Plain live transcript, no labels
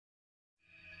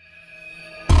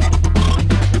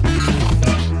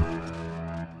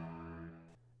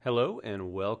Hello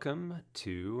and welcome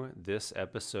to this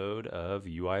episode of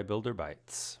UI Builder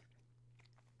Bytes.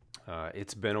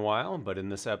 It's been a while, but in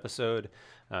this episode,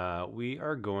 we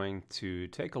are going to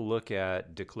take a look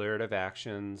at declarative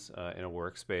actions in a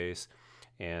workspace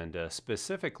and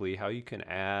specifically how you can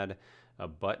add a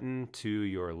button to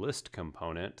your list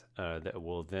component that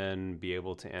will then be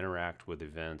able to interact with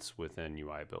events within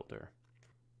UI Builder.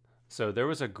 So there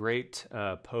was a great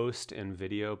post and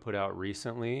video put out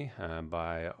recently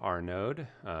by Arnaud,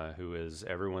 who is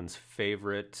everyone's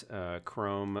favorite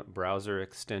Chrome browser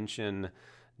extension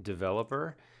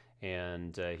developer.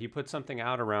 And he put something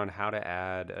out around how to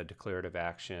add a declarative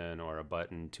action or a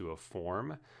button to a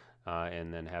form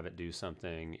and then have it do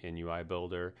something in UI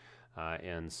Builder.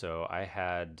 And so I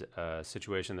had a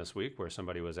situation this week where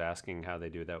somebody was asking how they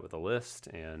do that with a list,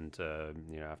 and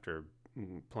after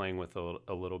playing with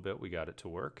a little bit, we got it to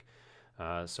work.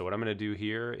 So what I'm going to do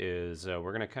here is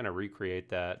we're going to kind of recreate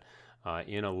that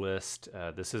in a list.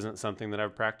 This isn't something that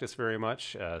I've practiced very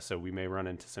much, so we may run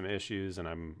into some issues, and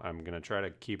I'm going to try to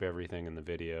keep everything in the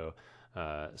video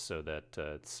so that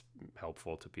it's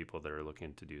helpful to people that are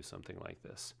looking to do something like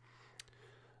this.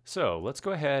 So let's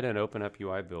go ahead and open up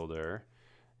UI Builder,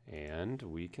 and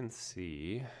we can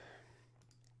see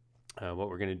what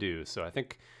we're going to do. So I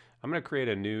think I'm going to create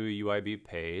a new UIB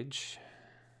page.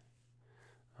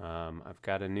 I've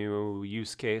got a new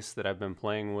use case that I've been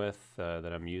playing with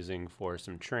that I'm using for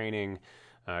some training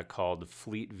called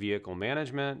Fleet Vehicle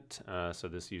Management. So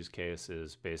this use case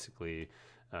is basically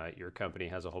your company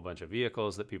has a whole bunch of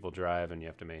vehicles that people drive and you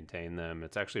have to maintain them.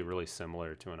 It's actually really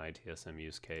similar to an ITSM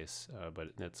use case, but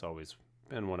it's always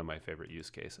been one of my favorite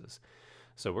use cases.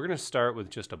 So we're going to start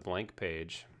with just a blank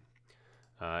page.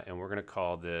 And we're going to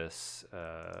call this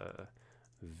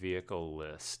vehicle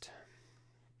list.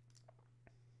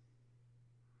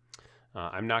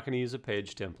 I'm not going to use a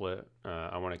page template.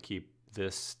 I want to keep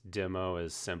this demo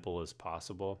as simple as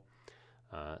possible.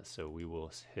 So we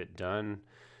will hit done.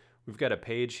 We've got a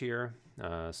page here.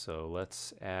 So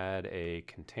let's add a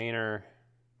container.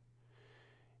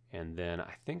 And then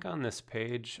I think on this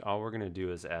page, all we're going to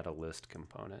do is add a list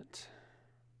component.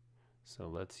 So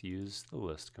let's use the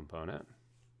list component.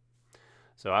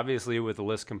 So obviously with the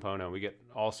list component, we get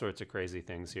all sorts of crazy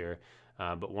things here.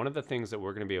 But one of the things that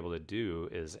we're going to be able to do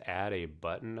is add a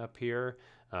button up here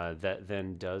that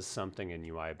then does something in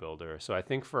UI Builder. So I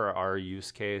think for our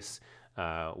use case,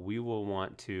 we will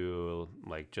want to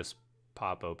just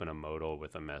pop open a modal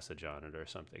with a message on it or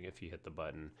something if you hit the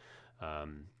button.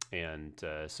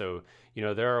 So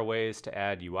there are ways to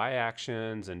add UI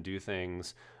actions and do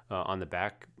things on the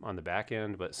back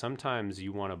end, but sometimes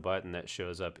you want a button that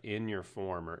shows up in your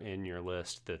form or in your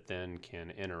list that then can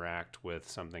interact with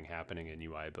something happening in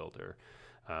UI Builder.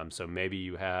 So maybe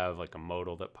you have like a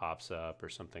modal that pops up or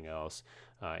something else,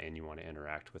 and you want to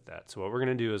interact with that. So what we're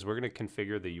going to do is we're going to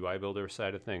configure the UI Builder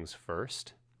side of things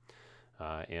first,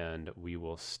 and we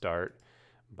will start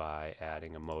by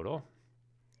adding a modal.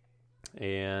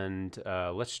 And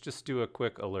let's just do a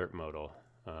quick alert modal.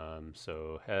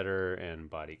 So header and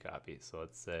body copy. So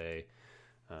let's say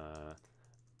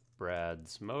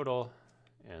Brad's modal,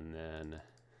 and then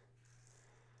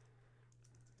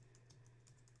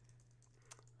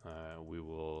we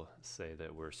will say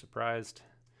that we're surprised.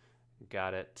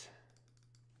 Got it.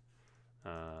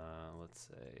 Let's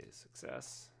say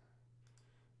success.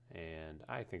 And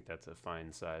I think that's a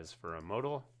fine size for a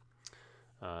modal.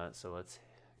 So let's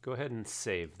go ahead and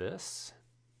save this.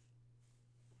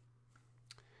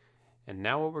 And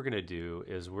now what we're going to do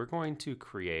is we're going to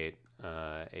create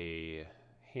a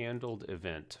handled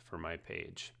event for my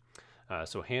page.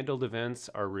 So handled events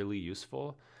are really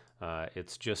useful.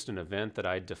 It's just an event that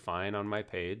I define on my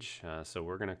page. So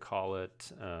we're going to call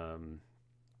it,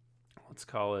 let's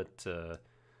call it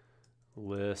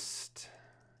list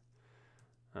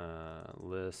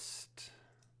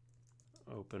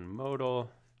open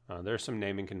modal. There's some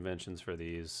naming conventions for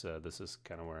these. This is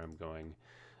kind of where I'm going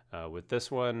with this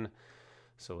one.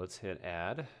 So let's hit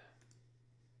add.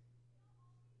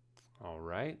 All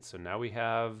right, so now we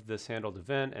have this handled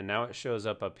event, and now it shows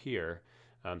up here.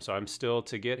 So I'm still,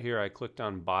 to get here, I clicked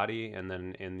on body, and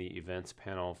then in the events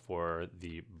panel for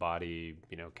the body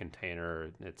container,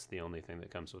 it's the only thing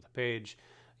that comes with the page.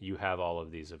 You have all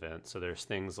of these events. So there's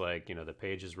things like, the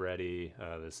page is ready.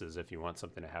 This is if you want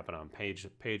something to happen on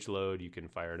page load, you can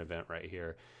fire an event right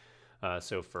here.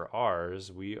 So for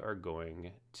ours, we are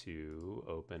going to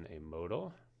open a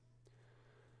modal,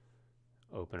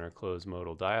 open or close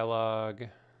modal dialog.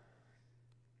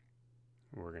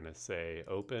 We're going to say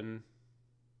open.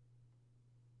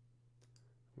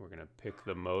 We're going to pick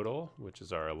the modal, which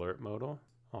is our alert modal.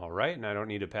 All right, and I don't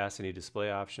need to pass any display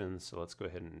options, so let's go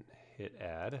ahead and hit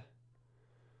add.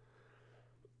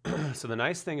 So the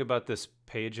nice thing about this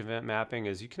page event mapping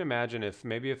is you can imagine if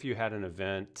you had an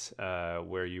event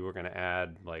where you were going to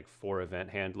add like 4 event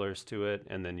handlers to it,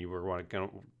 and then you were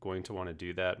going to want to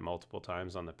do that multiple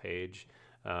times on the page,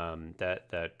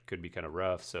 that could be kind of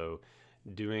rough. So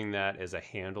doing that as a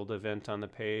handled event on the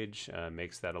page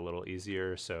makes that a little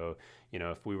easier. So, you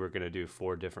know, if we were going to do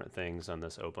 4 different things on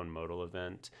this open modal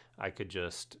event, I could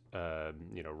just,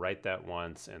 you know, write that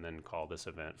once and then call this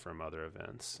event from other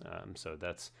events. So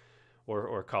that's,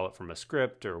 or call it from a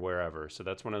script or wherever. So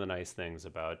that's one of the nice things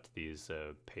about these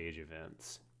page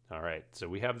events. All right, so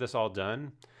we have this all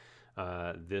done.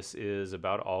 This is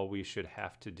about all we should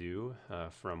have to do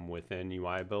from within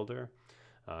UI Builder.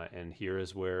 And here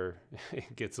is where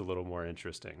it gets a little more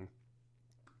interesting.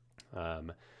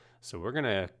 So we're going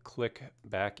to click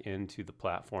back into the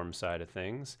platform side of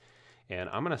things. And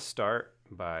I'm going to start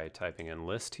by typing in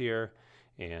list here.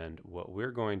 And what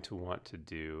we're going to want to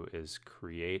do is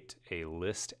create a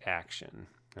list action.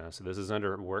 So this is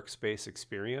under Workspace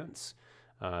Experience.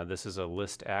 This is a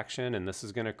list action, and this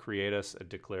is going to create us a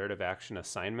declarative action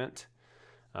assignment.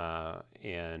 But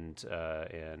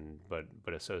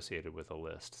associated with a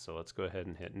list. So let's go ahead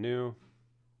and hit new.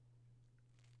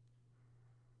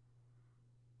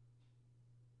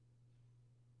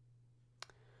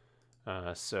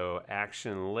 So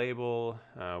action label,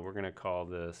 we're going to call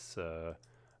this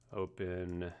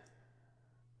open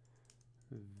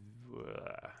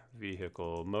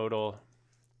vehicle modal,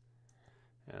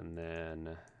 and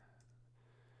then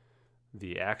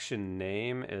the action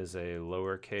name is a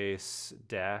lowercase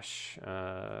dash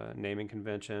naming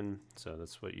convention, so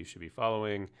that's what you should be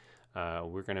following.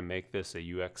 We're going to make this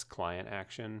a UX client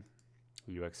action,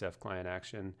 UXF client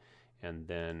action, and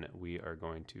then we are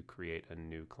going to create a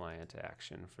new client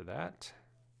action for that.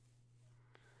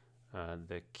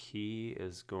 The key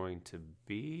is going to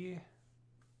be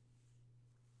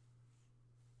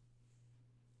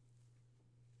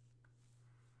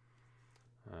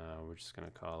we're just going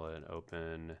to call it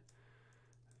open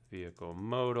vehicle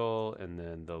modal, and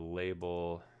then the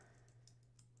label,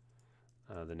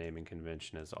 the naming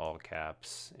convention is all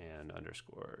caps and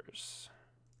underscores.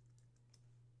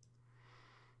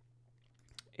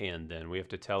 And then we have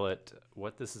to tell it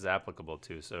what this is applicable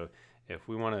to. So if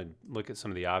we want to look at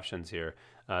some of the options here,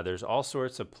 there's all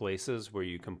sorts of places where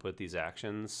you can put these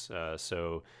actions.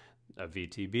 So a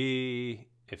VTB,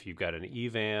 if you've got an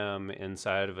EVAM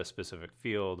inside of a specific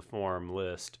field, form,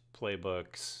 list,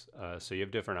 playbooks, so you have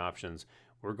different options.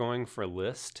 We're going for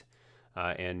list,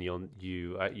 and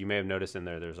you may have noticed in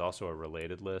there there's also a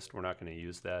related list. We're not going to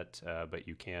use that, but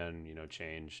you can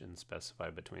change and specify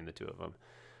between the two of them.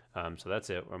 So that's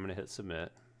it. I'm going to hit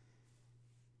submit.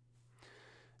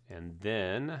 And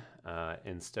then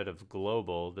instead of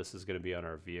global, this is going to be on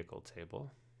our vehicle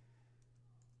table.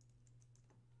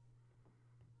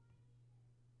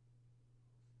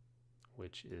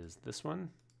 Which is this one.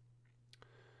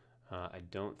 I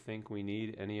don't think we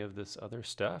need any of this other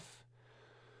stuff.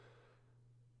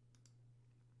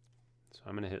 So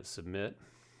I'm going to hit submit.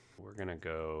 We're going to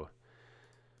go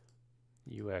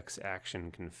UX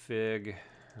action config.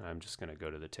 I'm just going to go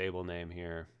to the table name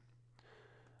here.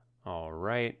 All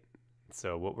right.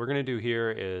 So what we're going to do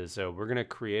here is we're going to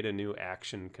create a new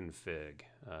action config.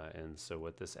 And so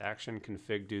what this action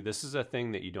config do, this is a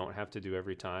thing that you don't have to do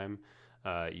every time.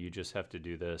 You just have to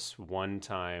do this one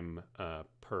time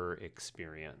per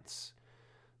experience.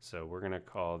 So we're going to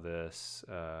call this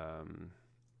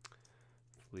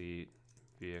fleet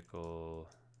vehicle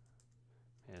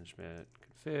management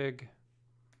config.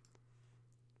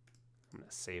 I'm going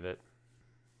to save it.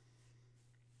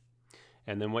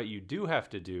 And then what you do have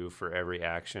to do for every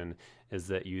action is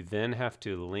that you then have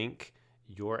to link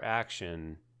your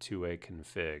action to a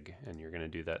config. And you're going to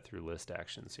do that through list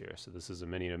actions here. So this is a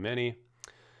many-to-many.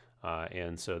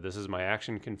 And so this is my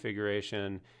action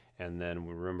configuration. And then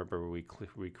we remember we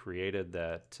created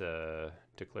that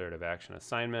declarative action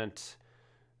assignment,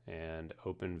 and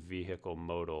open vehicle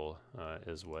modal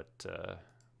is what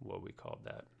we called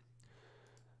that.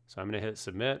 So I'm going to hit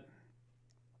submit,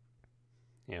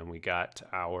 and we got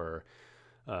our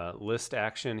list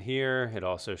action here. It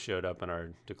also showed up in our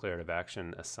declarative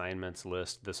action assignments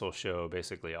list. This will show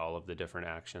basically all of the different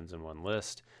actions in one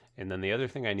list. And then the other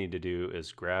thing I need to do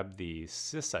is grab the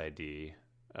sysid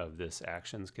of this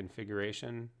actions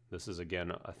configuration. This is,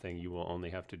 again, a thing you will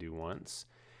only have to do once.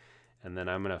 And then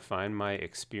I'm going to find my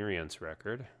experience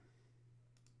record.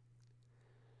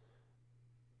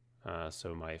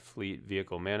 So my fleet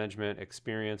vehicle management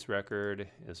experience record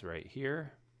is right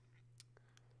here.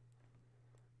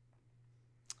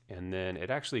 And then it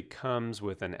actually comes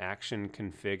with an action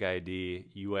config ID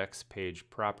UX page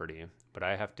property, but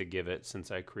I have to give it, since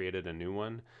I created a new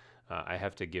one, I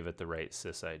have to give it the right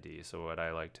sys ID. So what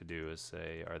I like to do is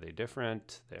say, are they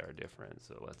different? They are different.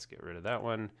 So let's get rid of that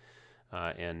one.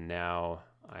 And now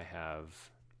I have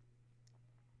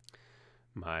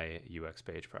my UX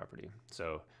page property.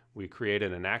 So we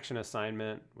created an action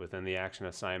assignment. Within the action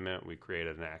assignment, we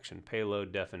created an action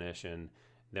payload definition.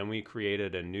 Then we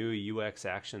created a new UX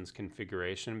actions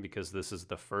configuration because this is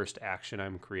the first action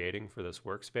I'm creating for this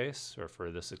workspace or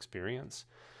for this experience.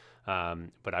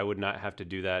 But I would not have to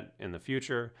do that in the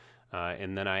future.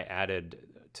 And then I added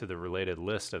to the related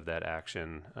list of that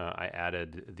action, I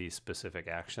added the specific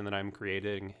action that I'm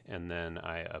creating, and then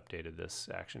I updated this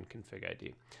action config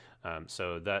ID.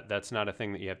 So that's not a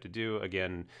thing that you have to do.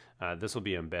 Again, this will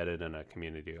be embedded in a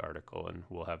community article, and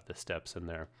we'll have the steps in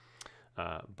there.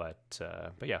 But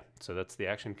yeah, so that's the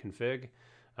action config.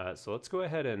 So let's go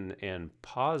ahead and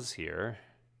pause here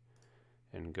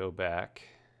and go back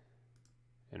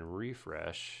and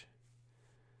refresh.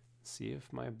 See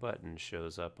if my button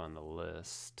shows up on the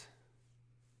list.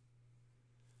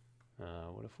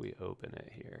 What if we open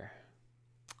it here?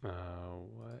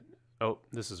 What? Oh,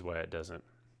 this is why it doesn't.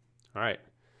 All right.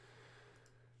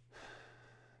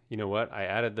 You know what? I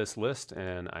added this list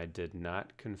and I did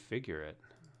not configure it.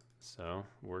 So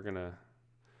we're gonna,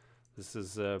 this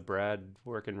is Brad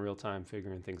working real time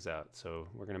figuring things out. So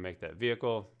we're gonna make that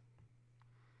vehicle,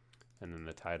 and then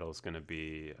the title is gonna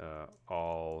be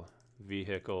all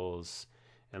vehicles.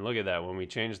 And look at that, when we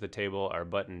changed the table, our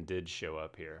button did show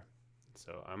up here.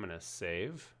 So I'm gonna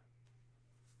save.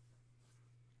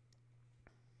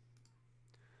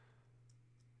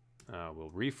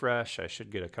 We'll refresh. I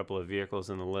should get a couple of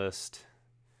vehicles in the list.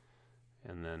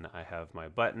 And then I have my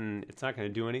button. It's not going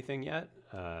to do anything yet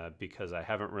because I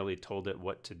haven't really told it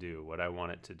what to do, what I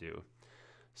want it to do.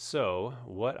 So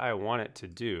what I want it to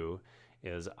do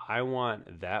is I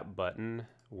want that button,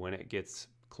 when it gets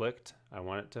clicked, I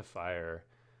want it to fire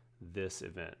this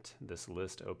event, this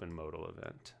list open modal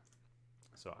event.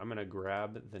 So I'm going to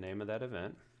grab the name of that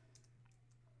event.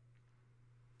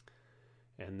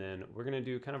 And then we're going to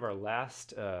do kind of our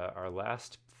last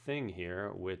thing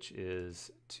here, which is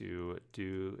to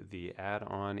do the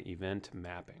add-on event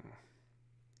mapping.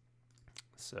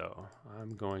 So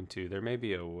I'm going to, there may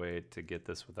be a way to get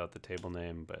this without the table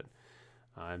name, but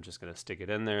I'm just going to stick it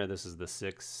in there. This is the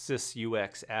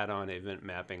sysux add-on event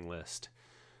mapping list.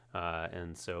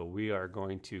 And so we are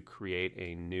going to create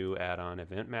a new add-on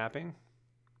event mapping.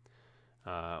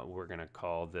 We're going to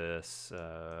call this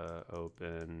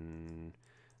open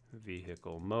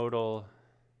vehicle modal.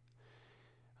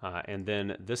 And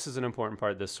then this is an important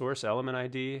part, the source element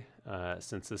ID,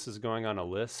 since this is going on a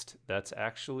list, that's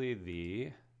actually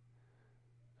the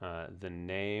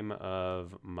name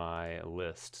of my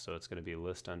list. So it's going to be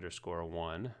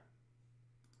list_1.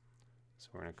 So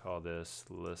we're going to call this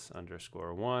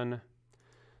list_1.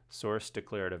 Source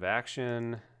declarative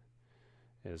action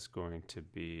is going to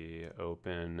be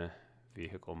open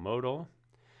vehicle modal.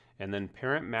 And then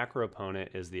parent macro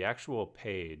opponent is the actual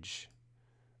page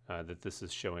that this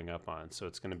is showing up on. So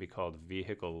it's going to be called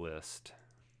vehicle list.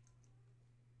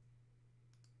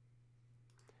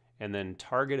 And then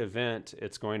target event,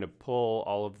 it's going to pull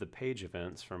all of the page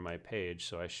events from my page.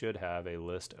 So I should have a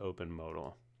list open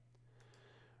modal.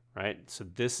 Right? So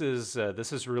this is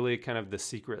really kind of the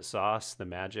secret sauce, the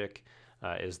magic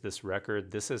is this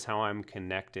record. This is how I'm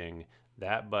connecting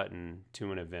that button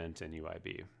to an event in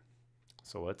UIB.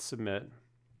 So let's submit.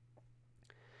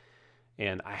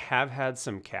 And I have had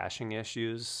some caching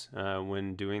issues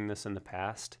when doing this in the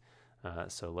past.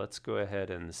 So let's go ahead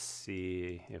and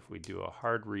see if we do a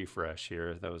hard refresh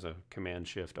here. That was a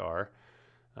Command-Shift-R.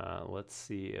 Let's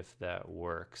see if that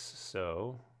works.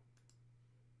 So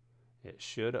it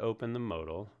should open the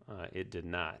modal. It did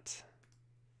not.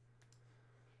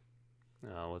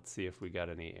 Let's see if we got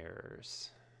any errors.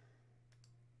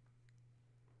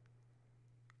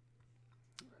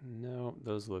 No,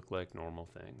 those look like normal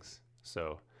things.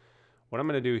 So what I'm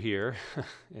going to do here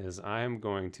is I'm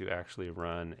going to actually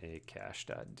run a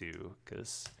cache.do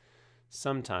because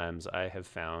sometimes I have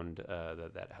found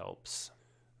that helps.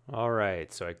 All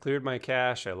right, so I cleared my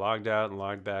cache, I logged out and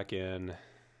logged back in.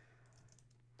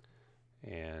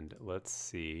 And let's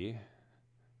see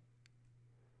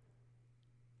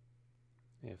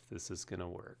if this is going to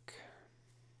work.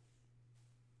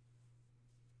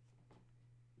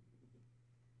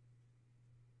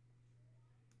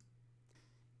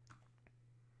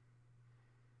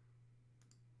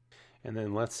 And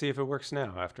then let's see if it works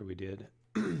now after we did.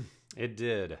 It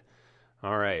did.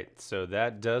 All right, so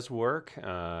that does work.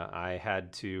 I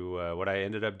had to, what I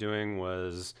ended up doing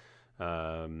was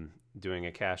doing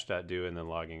a cache.do and then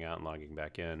logging out and logging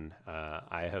back in.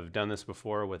 I have done this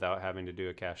before without having to do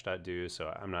a cache.do,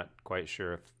 so I'm not quite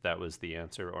sure if that was the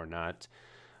answer or not.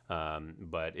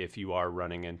 But if you are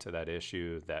running into that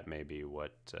issue, that may be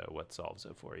what solves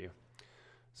it for you.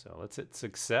 So let's hit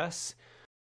success.